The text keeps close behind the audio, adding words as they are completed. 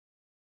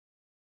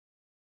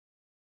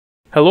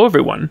Hello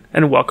everyone,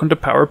 and welcome to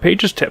Power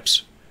Pages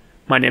Tips.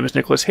 My name is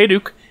Nicholas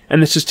Hayduk,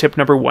 and this is tip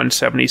number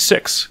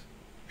 176,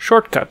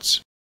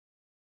 Shortcuts.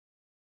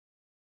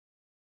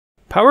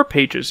 Power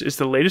Pages is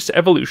the latest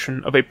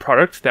evolution of a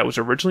product that was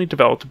originally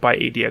developed by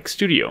ADX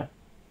Studio.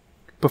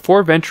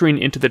 Before venturing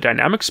into the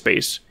dynamic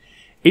space,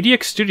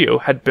 ADX Studio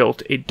had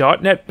built a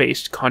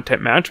 .NET-based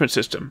content management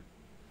system,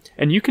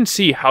 and you can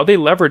see how they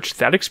leveraged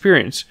that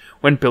experience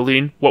when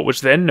building what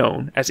was then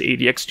known as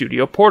ADX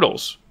Studio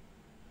Portals.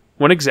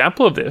 One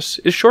example of this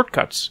is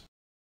Shortcuts.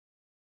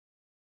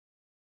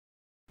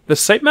 The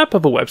sitemap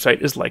of a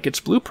website is like its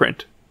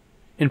blueprint.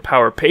 In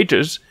Power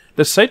Pages,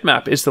 the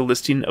sitemap is the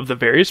listing of the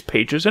various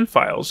pages and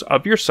files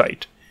of your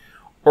site,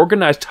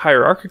 organized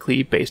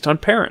hierarchically based on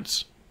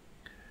parents.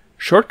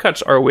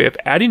 Shortcuts are a way of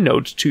adding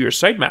nodes to your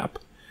sitemap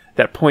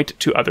that point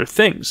to other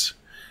things,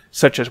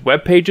 such as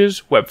web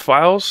pages, web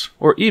files,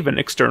 or even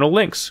external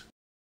links.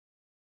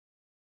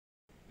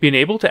 Being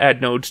able to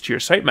add nodes to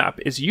your sitemap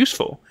is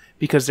useful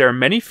because there are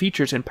many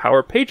features in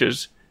Power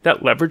Pages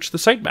that leverage the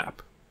sitemap.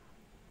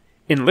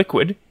 In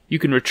Liquid, you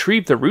can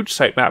retrieve the root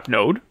sitemap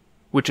node,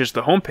 which is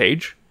the home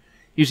page,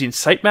 using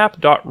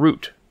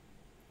sitemap.root.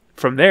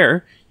 From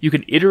there, you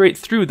can iterate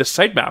through the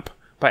sitemap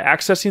by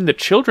accessing the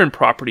children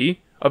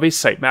property of a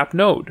sitemap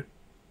node.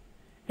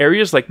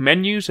 Areas like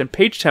menus and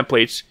page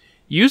templates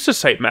use the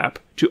sitemap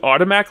to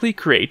automatically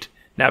create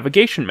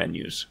navigation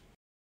menus.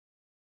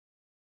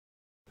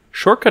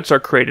 Shortcuts are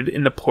created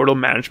in the Portal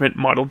Management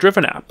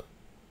Model-Driven app.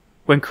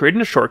 When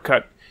creating a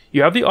shortcut,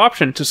 you have the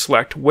option to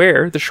select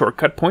where the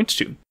shortcut points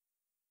to.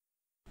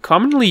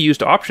 Commonly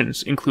used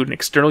options include an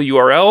external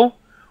URL,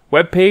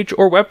 web page,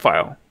 or web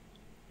file.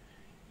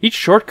 Each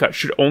shortcut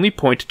should only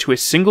point to a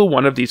single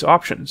one of these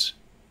options.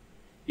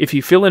 If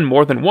you fill in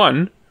more than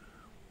one,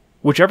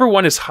 whichever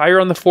one is higher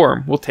on the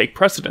form will take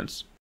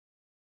precedence.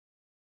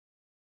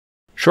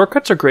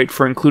 Shortcuts are great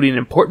for including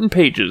important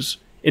pages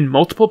in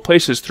multiple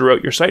places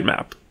throughout your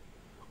sitemap,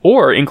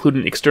 or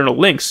including external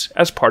links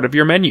as part of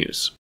your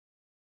menus.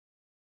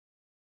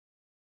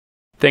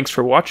 Thanks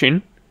for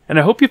watching, and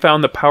I hope you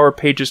found the Power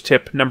Pages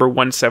tip number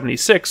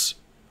 176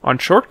 on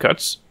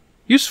shortcuts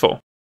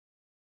useful.